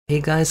Hey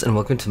guys, and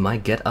welcome to my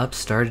Get Up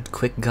Started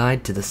quick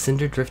guide to the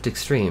Cinder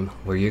Extreme,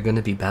 where you're going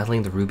to be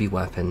battling the ruby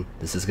weapon.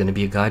 This is going to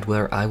be a guide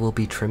where I will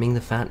be trimming the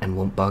fat and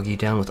won't bog you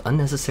down with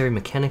unnecessary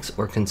mechanics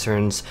or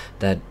concerns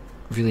that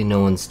really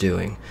no one's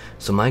doing.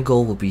 So my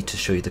goal will be to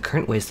show you the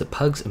current ways that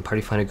pugs and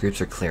party finder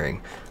groups are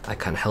clearing. I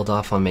kind of held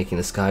off on making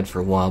this guide for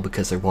a while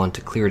because I wanted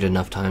to clear it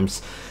enough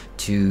times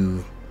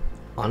to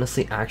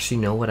honestly actually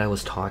know what I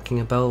was talking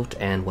about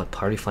and what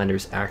party finder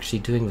is actually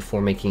doing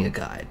before making a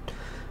guide.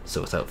 So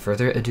without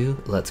further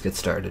ado, let's get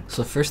started.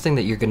 So first thing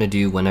that you're going to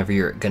do whenever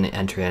you're going to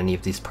enter any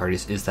of these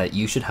parties is that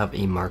you should have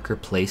a marker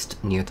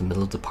placed near the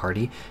middle of the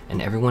party,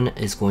 and everyone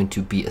is going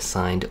to be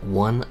assigned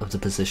one of the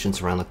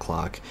positions around the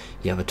clock.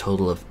 You have a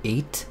total of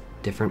 8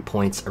 different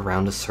points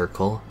around a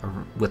circle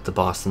with the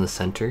boss in the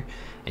center,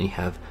 and you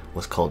have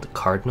what's called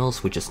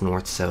cardinals, which is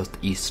north, south,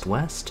 east,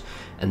 west,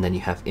 and then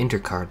you have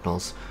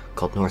intercardinals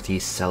called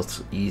northeast,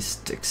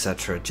 southeast,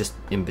 etc., just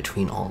in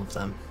between all of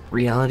them.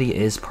 Reality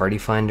is party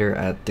finder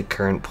at the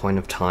current point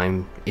of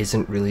time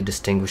isn't really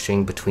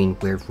distinguishing between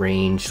where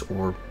range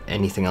or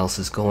anything else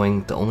is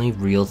going. The only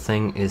real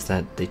thing is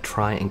that they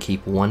try and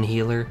keep one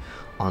healer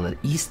on the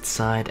east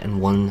side and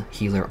one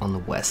healer on the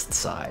west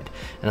side,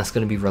 and that's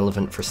going to be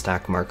relevant for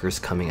stack markers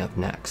coming up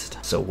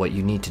next. So what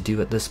you need to do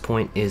at this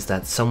point is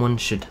that someone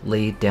should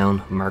lay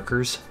down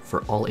markers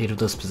for all 8 of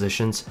those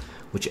positions,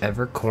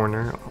 whichever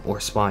corner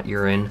or spot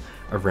you're in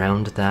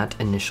around that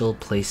initial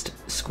placed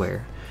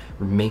square.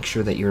 Make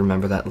sure that you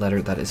remember that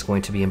letter. That is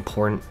going to be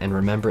important, and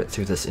remember it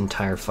through this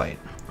entire fight.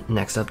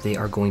 Next up, they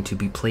are going to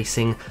be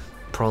placing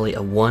probably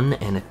a 1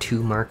 and a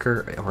 2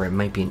 marker, or it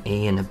might be an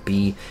A and a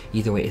B.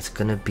 Either way, it's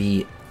going to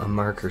be a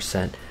marker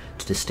set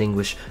to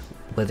distinguish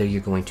whether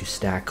you're going to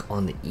stack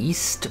on the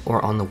east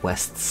or on the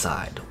west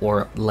side,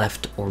 or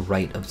left or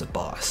right of the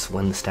boss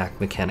when the stack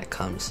mechanic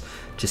comes.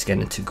 Just get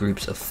into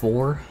groups of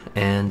 4,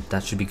 and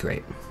that should be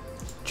great.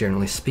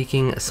 Generally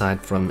speaking,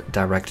 aside from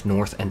direct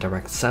north and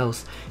direct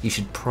south, you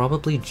should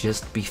probably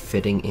just be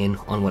fitting in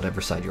on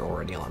whatever side you're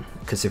already on.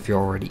 Because if you're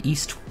already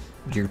east,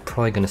 you're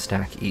probably going to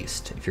stack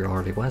east. If you're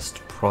already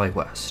west, probably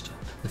west.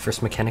 The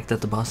first mechanic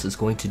that the boss is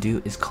going to do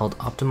is called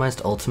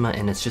Optimized Ultima,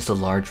 and it's just a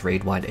large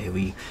raid-wide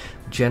AoE.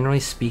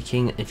 Generally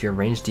speaking, if you're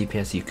ranged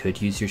DPS, you could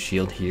use your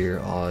shield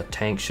here.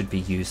 Tanks should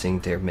be using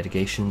their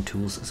mitigation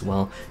tools as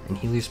well, and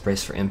healers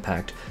brace for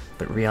impact.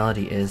 But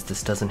reality is,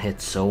 this doesn't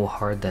hit so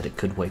hard that it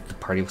could wipe the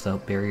party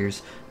without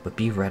barriers, but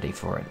be ready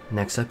for it.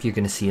 Next up, you're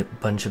going to see a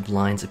bunch of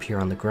lines appear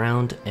on the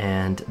ground,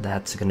 and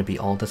that's going to be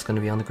all that's going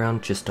to be on the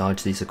ground. Just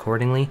dodge these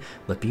accordingly,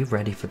 but be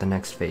ready for the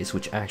next phase,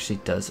 which actually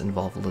does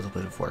involve a little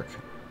bit of work.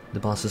 The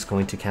boss is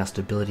going to cast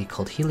an ability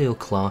called Helio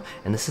Claw,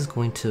 and this is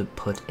going to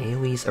put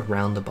AoEs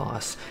around the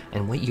boss.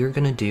 And what you're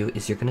going to do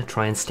is you're going to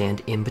try and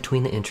stand in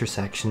between the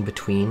intersection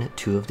between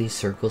 2 of these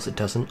circles. It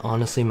doesn't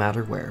honestly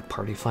matter where.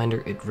 Party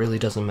finder, it really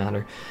doesn't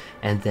matter.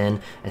 And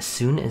then as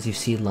soon as you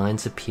see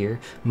lines appear,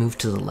 move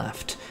to the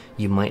left.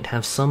 You might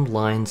have some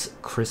lines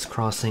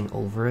crisscrossing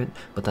over it,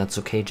 but that's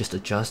okay, just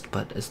adjust.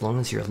 But as long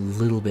as you're a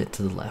little bit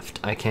to the left,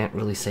 I can't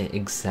really say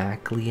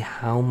exactly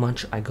how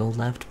much I go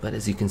left, but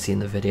as you can see in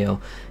the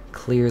video,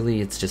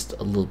 clearly it's just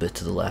a little bit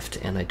to the left,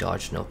 and I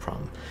dodged no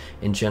problem.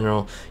 In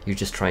general, you're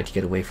just trying to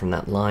get away from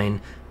that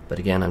line, but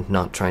again, I'm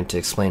not trying to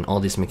explain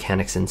all these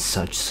mechanics in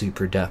such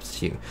super depth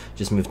to you.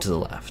 Just move to the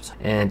left.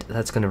 And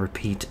that's going to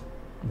repeat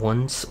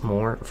once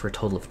more for a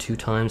total of 2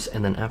 times,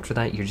 and then after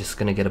that you're just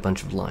going to get a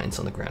bunch of lines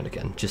on the ground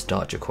again. Just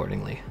dodge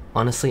accordingly.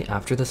 Honestly,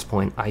 after this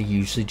point I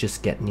usually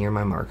just get near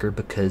my marker,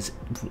 because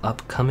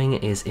upcoming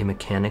is a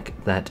mechanic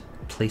that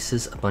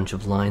places a bunch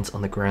of lines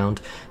on the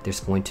ground. There's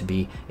going to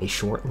be a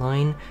short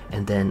line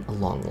and then a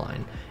long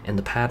line, and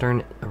the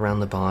pattern around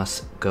the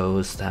boss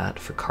goes that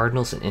for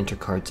cardinals and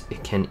intercards,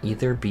 it can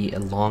either be a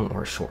long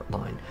or a short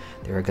line.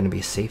 There are going to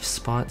be safe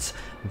spots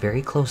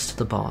very close to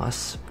the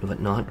boss,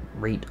 but not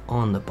right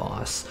on the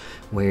boss,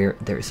 where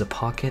there is a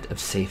pocket of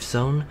safe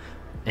zone.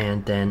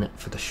 And then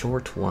for the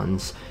short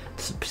ones,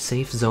 the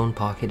safe zone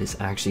pocket is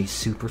actually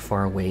super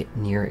far away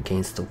near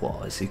against the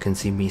wall, as you can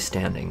see me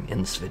standing in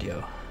this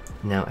video.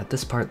 Now at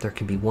this part there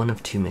can be one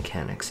of 2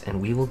 mechanics, and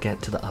we will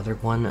get to the other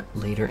one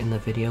later in the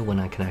video when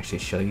I can actually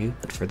show you.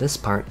 But for this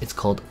part it's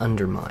called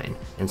Undermine,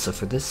 and so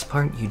for this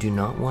part you do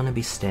not want to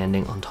be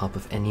standing on top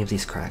of any of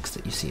these cracks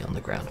that you see on the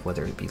ground.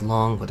 Whether it be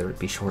long, whether it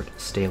be short,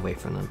 stay away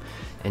from them.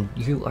 And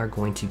you are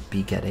going to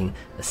be getting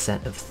a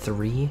set of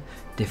 3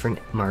 different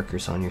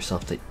markers on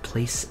yourself that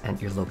place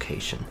at your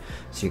location.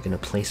 So you're going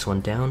to place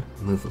one down,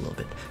 move a little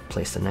bit,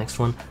 place the next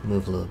one,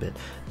 move a little bit,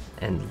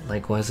 and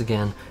likewise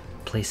again,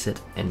 place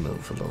it and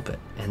move a little bit,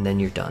 and then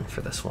you're done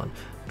for this one.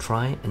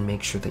 Try and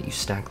make sure that you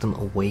stack them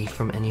away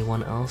from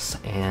anyone else,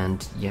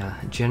 and yeah,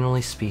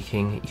 generally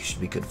speaking, you should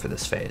be good for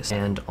this phase.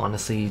 And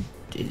honestly,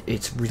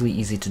 it's really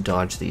easy to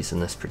dodge these in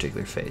this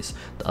particular phase.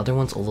 The other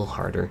one's a little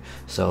harder,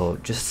 so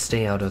just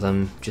stay out of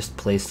them, just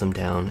place them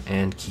down,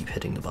 and keep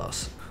hitting the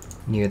boss.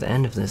 Near the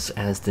end of this,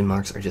 as the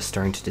marks are just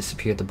starting to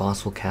disappear, the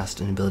boss will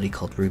cast an ability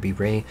called Ruby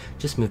Ray.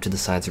 Just move to the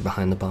sides or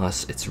behind the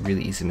boss. It's a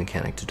really easy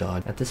mechanic to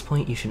dodge. At this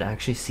point, you should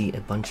actually see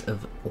a bunch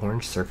of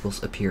orange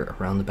circles appear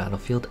around the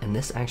battlefield, and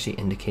this actually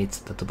indicates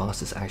that the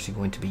boss is actually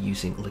going to be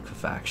using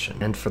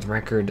liquefaction. And for the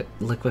record,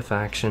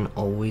 liquefaction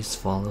always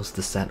follows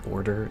the set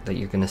order that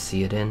you're going to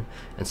see it in,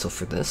 and so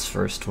for this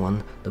first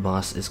one, the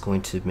boss is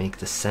going to make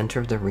the center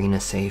of the arena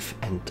safe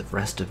and the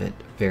rest of it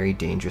very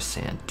dangerous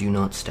sand. Do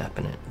not step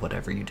in it,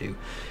 whatever you do.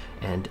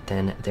 And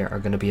then there are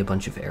going to be a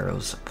bunch of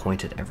arrows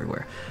pointed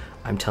everywhere.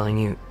 I'm telling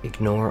you,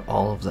 ignore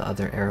all of the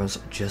other arrows,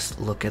 just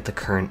look at the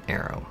current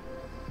arrow.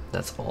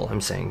 That's all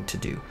I'm saying to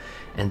do.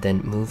 And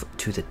then move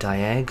to the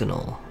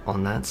diagonal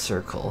on that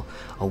circle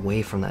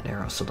away from that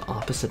arrow, so the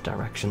opposite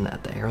direction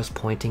that the arrow's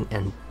pointing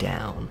and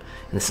down.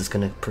 And this is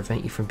going to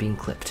prevent you from being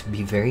clipped.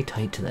 Be very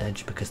tight to the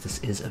edge because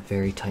this is a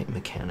very tight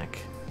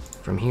mechanic.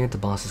 From here, the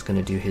boss is going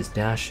to do his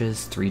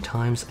dashes 3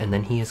 times, and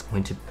then he is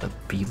going to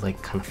be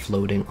like kind of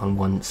floating on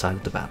one side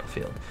of the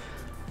battlefield.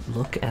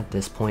 Look at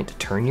this point,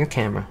 turn your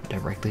camera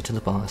directly to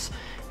the boss,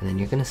 and then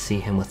you're going to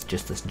see him with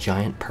just this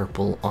giant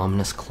purple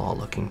ominous claw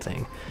looking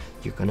thing.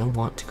 You're going to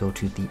want to go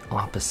to the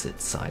opposite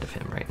side of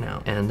him right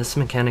now. And this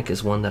mechanic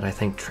is one that I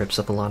think trips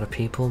up a lot of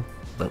people,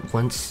 but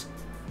once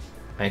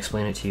I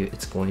explain it to you,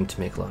 it's going to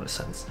make a lot of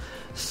sense.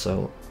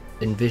 So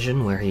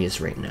envision where he is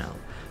right now.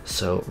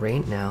 So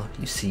right now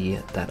you see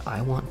that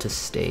I want to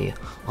stay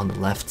on the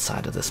left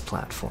side of this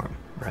platform,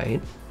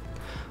 right?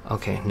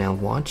 Okay, now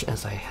watch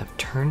as I have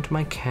turned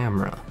my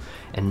camera,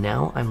 and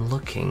now I'm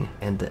looking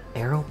and the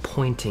arrow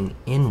pointing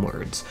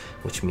inwards,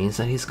 which means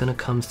that he's going to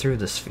come through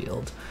this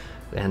field.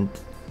 And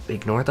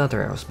ignore the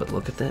other arrows, but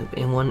look at the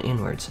one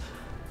inwards.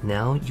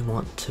 Now you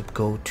want to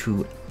go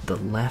to the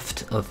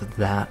left of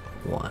that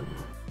one.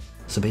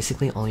 So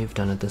basically all you've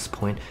done at this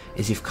point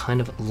is you've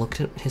kind of looked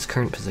at his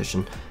current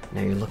position,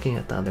 now you're looking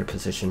at the other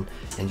position,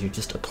 and you're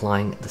just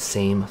applying the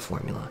same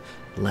formula.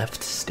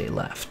 Left, stay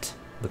left.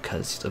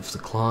 Because of the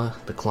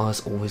claw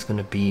is always going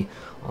to be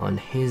on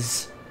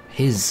his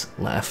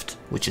left,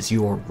 which is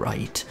your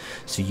right,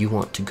 so you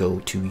want to go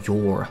to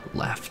your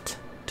left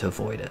to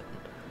avoid it.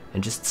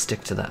 And just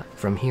stick to that.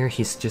 From here,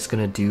 he's just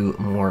going to do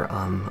more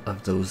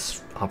of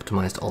those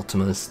optimized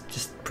ultimas.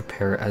 Just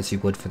prepare as you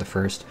would for the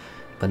first.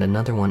 But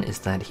another one is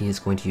that he is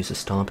going to use a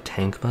Stomp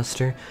Tank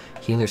Buster.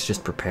 Healers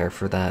just prepare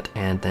for that,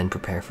 and then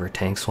prepare for a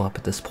tank swap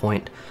at this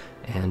point.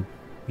 And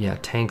yeah,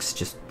 tanks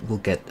just will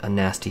get a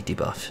nasty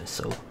debuff,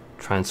 so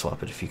try and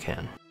swap it if you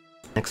can.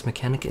 Next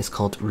mechanic is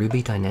called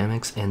Ruby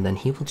Dynamics, and then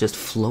he will just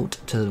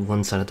float to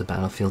one side of the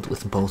battlefield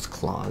with both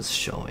claws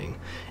showing.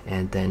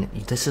 And then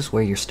this is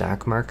where your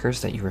stack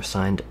markers that you were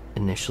assigned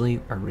initially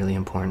are really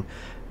important.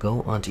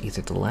 Go onto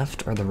either the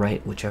left or the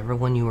right, whichever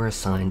one you were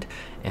assigned,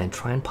 and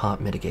try and pop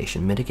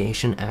mitigation.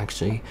 Mitigation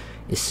actually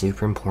is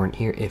super important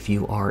here. If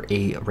you are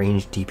a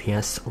ranged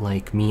DPS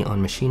like me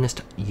on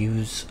Machinist,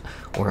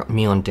 or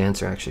me on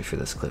Dancer actually for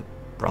this clip,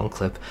 wrong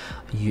clip,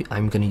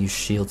 I'm going to use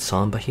Shield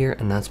Samba here,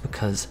 and that's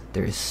because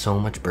there is so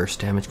much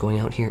burst damage going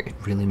out here, it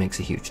really makes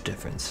a huge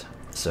difference.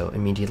 So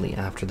immediately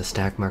after the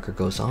stack marker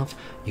goes off,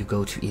 you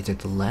go to either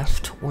the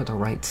left or the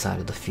right side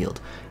of the field,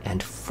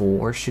 and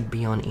 4 should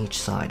be on each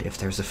side. If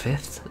there's a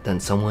 5th, then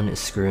someone is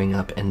screwing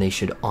up, and they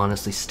should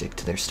honestly stick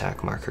to their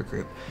stack marker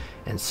group.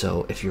 And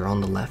so if you're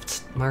on the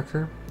left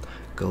marker,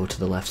 go to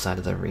the left side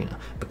of the arena,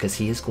 because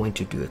he is going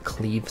to do a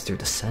cleave through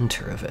the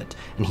center of it,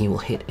 and he will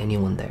hit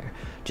anyone there.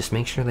 Just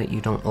make sure that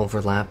you don't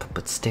overlap,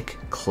 but stick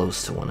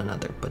close to one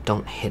another, but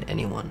don't hit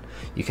anyone.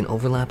 You can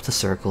overlap the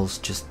circles,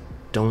 just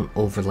don't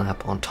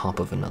overlap on top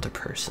of another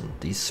person.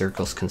 These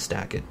circles can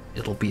stack it.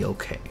 It'll be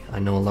okay. I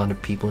know a lot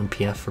of people in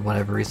PF for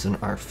whatever reason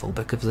are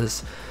phobic of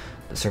this.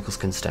 The circles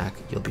can stack,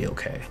 you'll be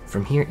okay.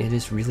 From here, it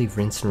is really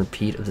rinse and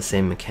repeat of the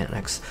same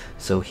mechanics.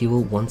 So he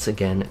will once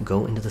again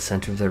go into the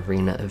center of the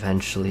arena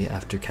eventually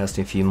after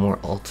casting a few more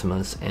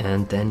ultimas,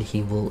 and then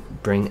he will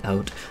bring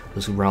out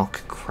those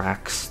rock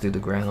cracks through the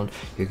ground.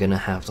 You're gonna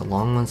have the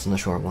long ones and the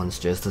short ones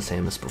just the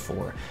same as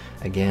before.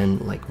 Again,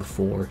 like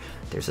before,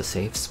 there's a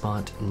safe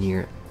spot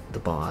near the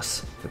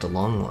boss for the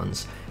long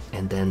ones,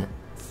 and then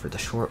for the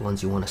short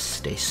ones you want to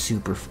stay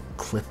super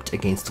clipped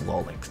against the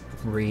wall, like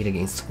right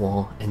against the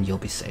wall, and you'll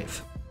be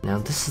safe. Now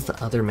this is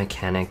the other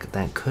mechanic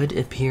that could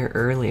appear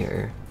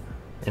earlier,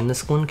 and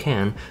this one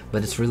can,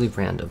 but it's really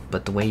random,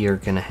 but the way you're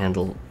going to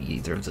handle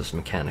either of those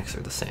mechanics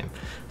are the same.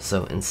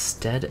 So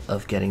instead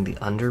of getting the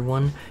under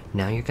one,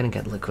 now you're going to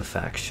get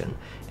liquefaction,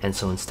 and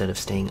so instead of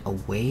staying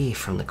away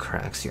from the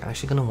cracks, you're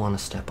actually going to want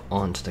to step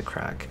onto the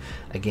crack.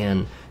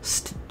 Again,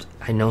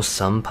 I know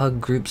some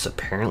pug groups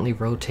apparently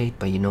rotate,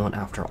 but you know what,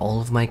 after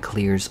all of my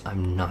clears,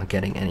 I'm not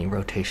getting any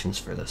rotations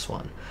for this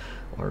one.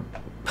 Or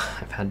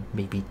I've had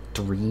maybe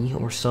 3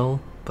 or so,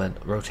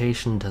 but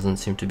rotation doesn't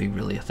seem to be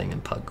really a thing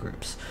in pug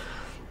groups.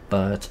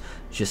 But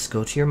just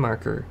go to your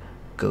marker,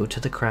 go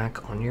to the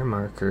crack on your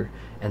marker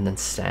and then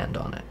stand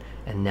on it.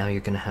 And now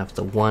you're going to have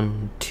the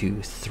 1,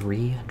 2,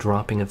 3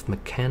 dropping of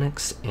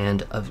mechanics,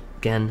 and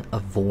again,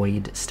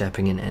 avoid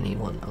stepping in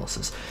anyone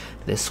else's.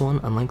 This one,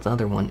 unlike the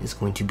other one, is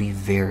going to be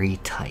very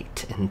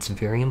tight, and it's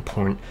very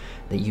important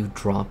that you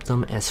drop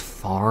them as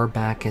far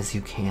back as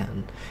you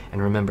can.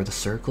 And remember, the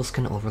circles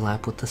can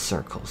overlap with the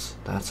circles.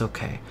 That's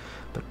okay.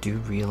 But do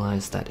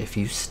realize that if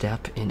you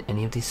step in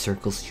any of these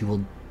circles, you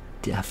will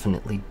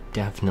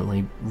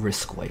definitely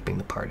risk wiping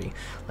the party.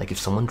 Like if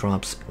someone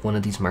drops one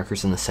of these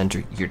markers in the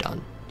center, you're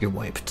done. You're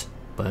wiped.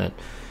 But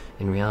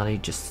in reality,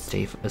 just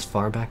stay as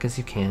far back as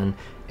you can,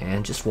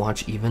 and just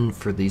watch even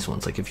for these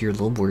ones. Like if you're a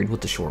little worried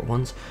with the short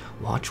ones,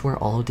 watch where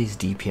all of these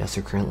DPS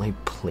are currently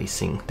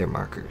placing their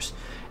markers,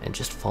 and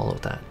just follow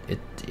that.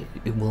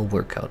 It will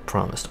work out,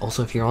 promised.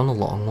 Also, if you're on a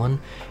long one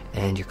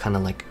and you're kind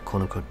of like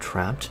quote-unquote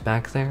trapped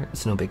back there,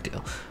 it's no big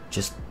deal.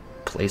 Just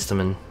place them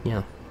and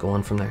yeah, go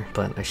on from there.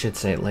 But I should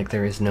say, like,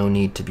 there is no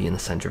need to be in the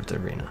center of the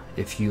arena.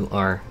 If you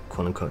are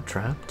quote-unquote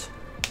trapped,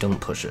 don't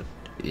push it.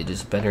 It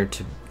is better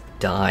to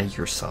die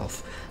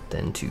yourself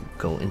than to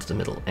go into the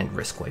middle and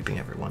risk wiping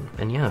everyone.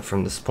 And yeah,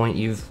 from this point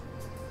you've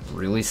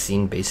really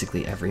seen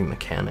basically every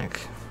mechanic.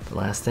 The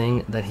last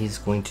thing that he's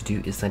going to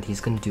do is that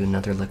he's going to do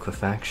another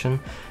liquefaction,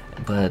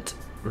 but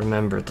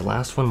remember, the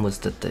last one was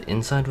that the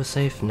inside was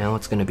safe. Now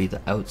it's going to be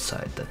the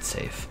outside that's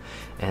safe.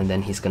 And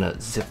then he's going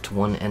to zip to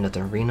one end of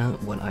the arena.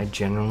 What I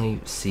generally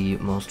see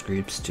most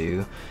groups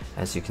do,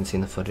 as you can see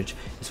in the footage,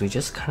 is we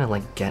just kind of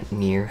like get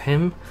near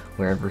him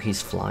wherever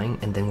he's flying,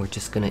 and then we're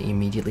just going to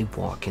immediately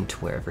walk into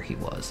wherever he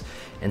was.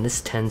 And this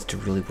tends to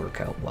really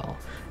work out well.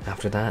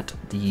 After that,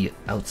 the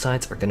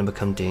outsides are going to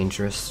become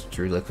dangerous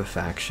through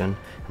liquefaction,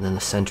 and then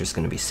the center is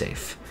going to be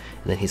safe.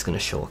 And then he's going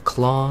to show a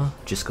claw,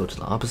 just go to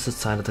the opposite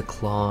side of the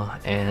claw,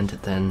 and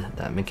then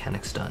that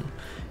mechanic's done.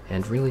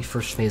 And really,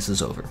 first phase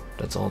is over.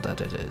 That's all that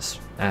it is.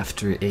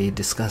 After a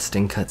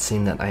disgusting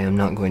cutscene that I am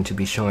not going to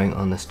be showing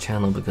on this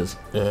channel because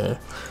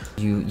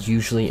you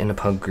usually in a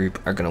pub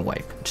group are gonna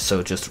wipe.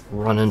 So just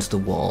run into the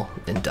wall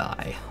and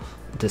die.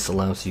 This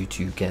allows you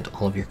to get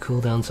all of your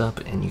cooldowns up,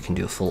 and you can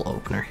do a full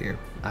opener here.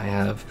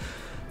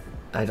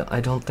 I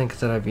don't think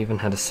that I've even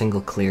had a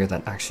single clear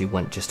that actually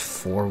went just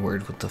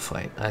forward with the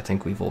fight. I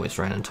think we've always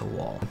ran into a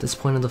wall. At this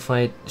point of the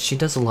fight, she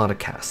does a lot of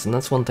casts, and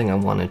that's one thing I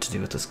wanted to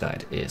do with this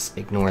guide, is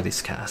ignore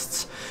these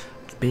casts.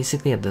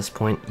 Basically at this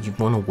point, you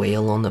want to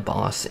wail on the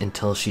boss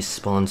until she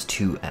spawns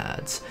 2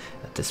 adds.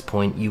 At this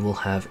point, you will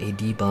have a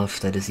debuff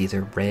that is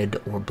either red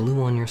or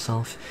blue on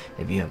yourself.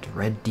 If you have the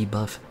red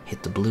debuff,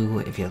 hit the blue.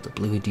 If you have the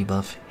blue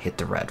debuff, hit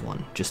the red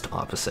one. Just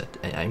opposite.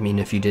 I mean,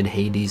 if you did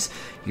Hades,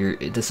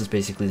 this is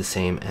basically the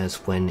same as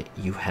when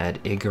you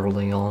had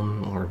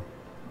Igerleon, or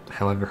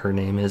however her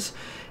name is,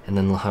 and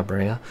then La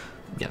Habrea.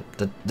 Yeah,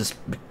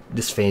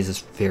 this phase is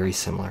very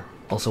similar.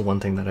 Also, one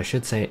thing that I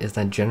should say is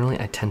that generally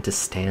I tend to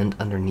stand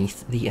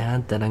underneath the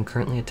ad that I'm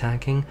currently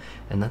attacking,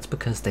 and that's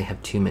because they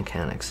have 2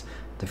 mechanics.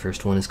 The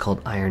first one is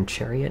called Iron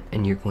Chariot,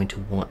 and you're going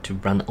to want to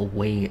run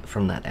away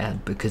from that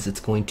ad because it's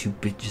going to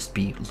just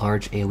be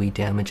large AoE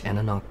damage and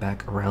a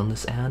knockback around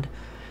this ad.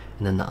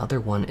 And then the other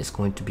one is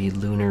going to be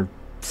Lunar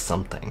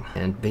something,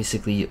 and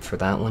basically for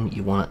that one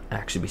you want to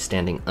actually be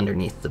standing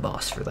underneath the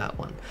boss for that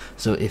one.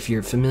 So if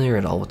you're familiar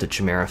at all with the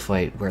Chimera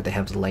fight where they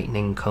have the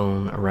lightning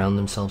cone around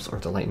themselves, or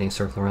the lightning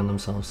circle around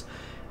themselves,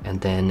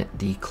 and then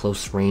the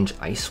close range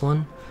ice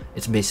one,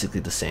 it's basically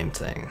the same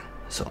thing.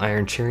 So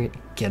Iron Chariot,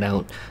 get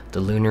out.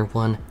 The Lunar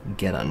one,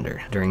 get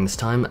under. During this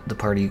time, the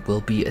party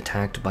will be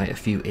attacked by a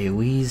few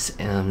AoEs,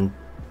 and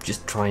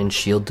just try and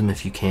shield them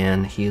if you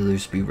can.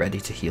 Healers, be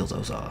ready to heal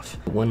those off.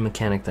 One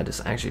mechanic that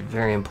is actually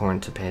very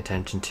important to pay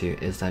attention to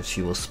is that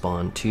she will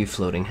spawn 2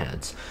 floating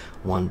heads.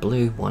 1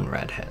 blue, 1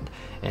 red head.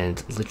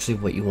 And literally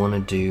what you want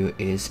to do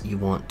is you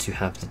want to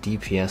have the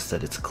DPS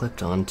that it's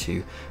clipped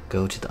onto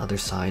go to the other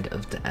side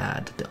of the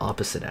ad, the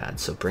opposite ad.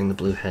 So bring the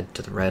blue head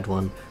to the red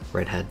one,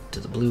 red head to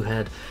the blue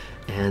head,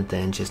 and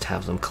then just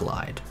have them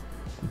collide.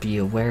 Be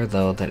aware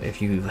though that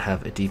if you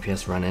have a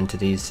DPS run into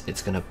these,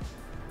 it's going to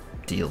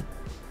deal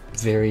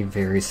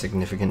very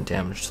significant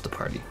damage to the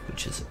party,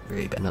 which is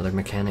very bad. Another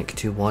mechanic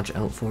to watch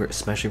out for,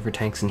 especially for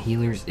tanks and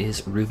healers,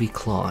 is Ruby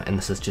Claw, and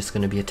this is just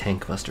going to be a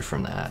tank buster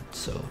from the ad,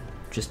 so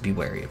just be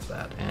wary of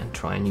that and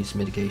try and use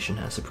mitigation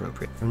as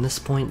appropriate. From this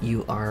point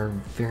you are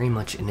very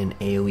much in an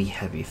AoE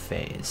heavy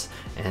phase,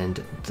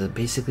 and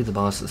basically the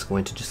boss is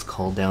going to just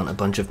call down a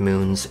bunch of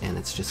moons, and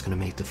it's just going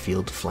to make the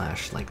field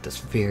flash like this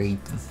very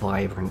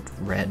vibrant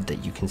red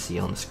that you can see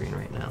on the screen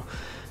right now.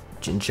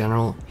 In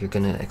general, you're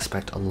going to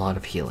expect a lot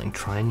of healing.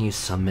 Try and use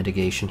some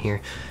mitigation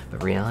here,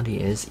 but reality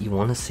is you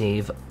want to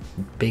save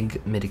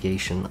big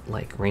mitigation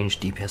like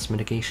ranged DPS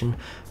mitigation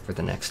for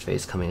the next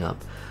phase coming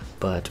up,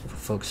 but we're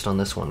focused on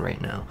this one right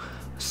now.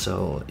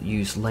 So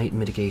use light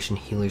mitigation,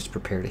 healers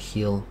prepare to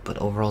heal, but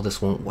overall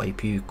this won't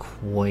wipe you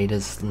quite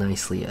as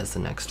nicely as the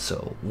next.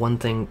 So one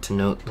thing to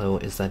note though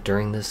is that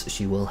during this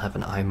she will have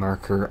an eye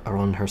marker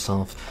around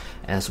herself.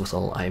 As with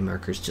all eye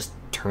markers, just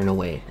turn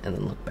away and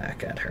then look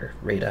back at her.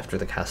 Right after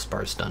the cast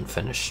bar is done,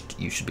 finished,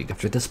 you should be good.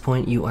 After this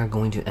point, you are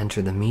going to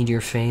enter the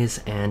meteor phase,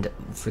 and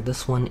for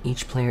this one,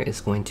 each player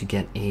is going to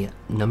get a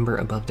number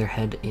above their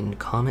head in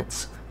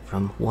comets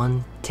from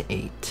 1 to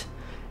 8.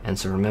 And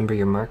so remember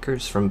your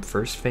markers from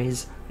first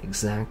phase,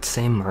 exact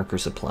same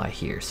markers apply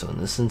here. So in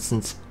this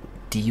instance,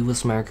 D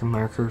was my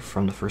marker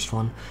from the first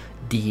one.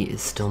 D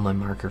is still my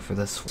marker for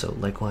this. So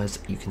likewise,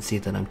 you can see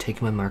that I'm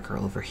taking my marker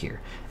over here.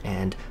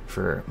 And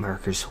for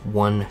markers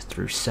 1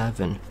 through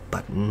 7,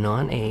 but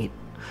not 8,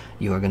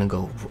 you are going to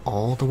go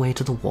all the way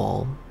to the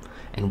wall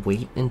and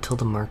wait until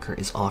the marker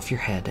is off your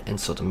head, and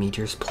so the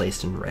meteor is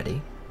placed and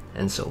ready.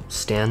 And so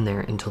stand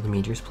there until the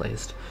meteor is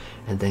placed,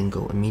 and then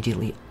go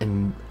immediately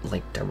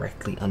like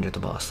directly under the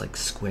boss, like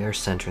square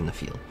center in the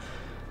field.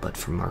 But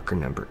for marker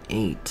number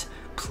 8,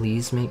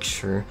 please make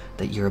sure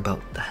that you're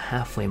about the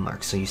halfway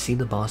mark. So you see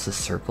the boss's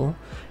circle,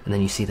 and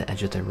then you see the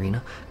edge of the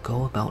arena.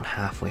 Go about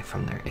halfway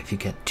from there. If you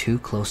get too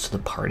close to the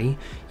party,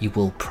 you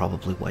will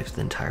probably wipe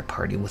the entire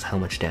party with how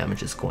much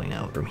damage is going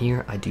out. From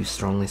here, I do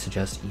strongly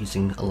suggest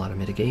using a lot of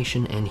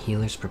mitigation, and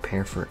healers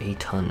prepare for a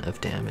ton of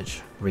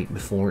damage. Right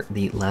before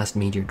the last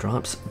meteor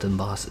drops, the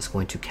boss is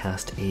going to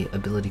cast a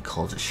ability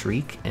called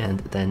Shriek, and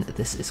then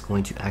this is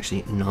going to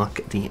actually knock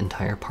the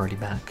entire party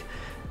back.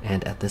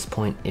 And at this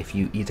point, if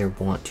you either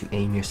want to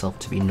aim yourself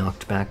to be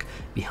knocked back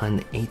behind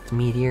the 8th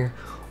meteor,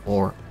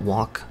 or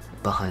walk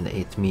behind the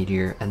 8th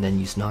meteor and then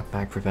use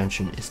knockback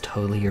prevention, is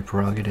totally your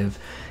prerogative.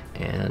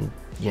 And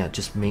yeah,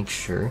 just make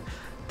sure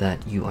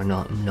that you are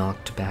not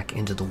knocked back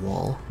into the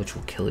wall, which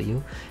will kill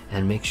you,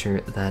 and make sure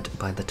that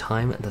by the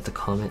time that the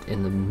comet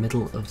in the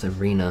middle of the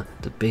arena,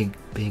 the big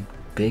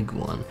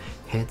one,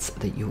 hits,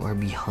 that you are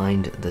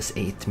behind this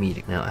 8th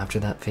meteor. Now after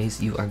that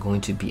phase, you are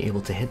going to be able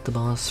to hit the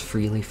boss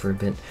freely for a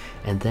bit,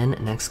 and then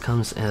next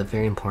comes a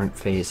very important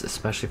phase,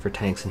 especially for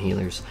tanks and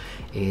healers,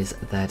 is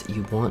that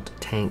you want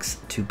tanks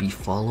to be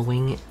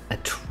following a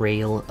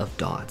trail of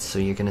dots. So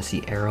you're going to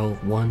see arrow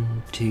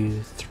 1,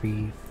 2,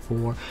 3,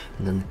 4,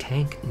 and then the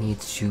tank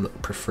needs to,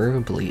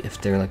 preferably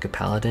if they're like a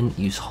paladin,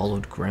 use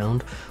hollowed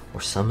ground or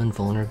some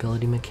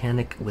invulnerability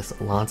mechanic with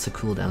lots of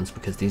cooldowns,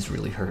 because these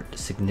really hurt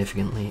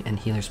significantly, and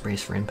healers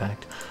brace for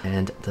impact.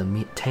 And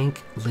the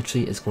tank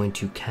literally is going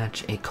to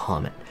catch a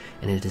comet,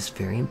 and it is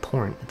very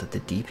important that the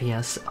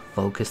DPS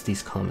focus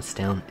these comets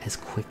down as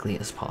quickly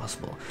as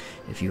possible.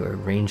 If you are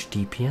ranged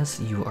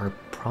DPS, you are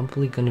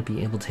probably going to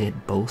be able to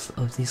hit both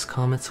of these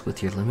comets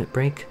with your limit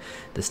break.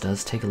 This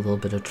does take a little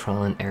bit of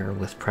trial and error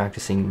with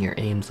practicing your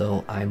aim,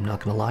 though. I'm not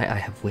gonna lie, I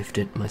have whiffed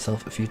it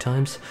myself a few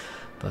times,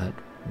 but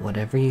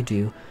whatever you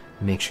do,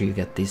 make sure you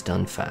get these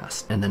done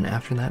fast. And then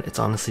after that, it's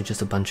honestly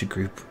just a bunch of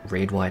group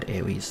raid-wide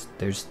AoEs.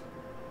 There's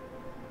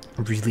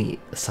really,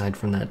 aside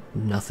from that,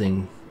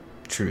 nothing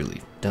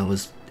truly. That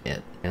was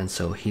it. And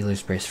so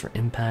healers brace for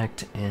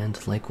impact,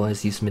 and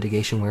likewise use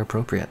mitigation where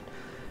appropriate.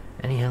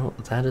 Anyhow,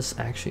 that is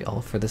actually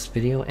all for this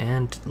video,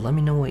 and let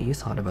me know what you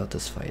thought about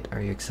this fight. Are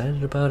you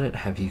excited about it?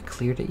 Have you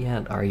cleared it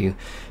yet? Are you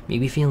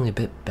maybe feeling a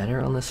bit better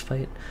on this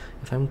fight?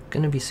 If I'm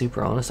gonna be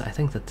super honest, I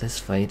think that this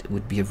fight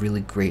would be a really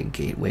great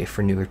gateway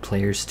for newer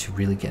players to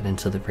really get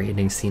into the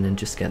raiding scene and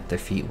just get their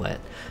feet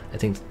wet. I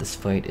think that this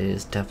fight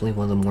is definitely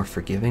one of the more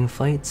forgiving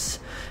fights,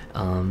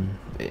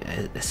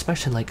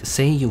 especially like,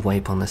 say you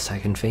wipe on the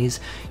second phase,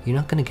 you're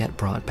not gonna get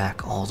brought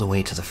back all the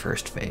way to the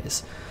first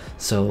phase.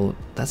 So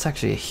that's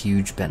actually a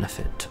huge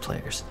benefit to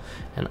players,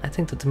 and I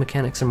think that the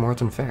mechanics are more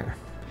than fair.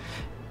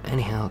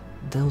 Anyhow,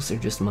 those are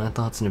just my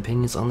thoughts and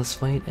opinions on this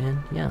fight,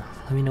 and yeah,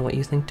 let me know what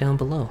you think down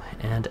below.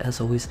 And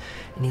as always,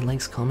 any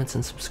likes, comments,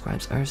 and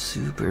subscribes are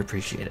super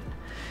appreciated.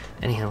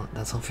 Anyhow,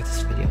 that's all for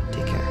this video.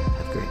 Take care.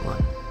 Have a great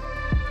one.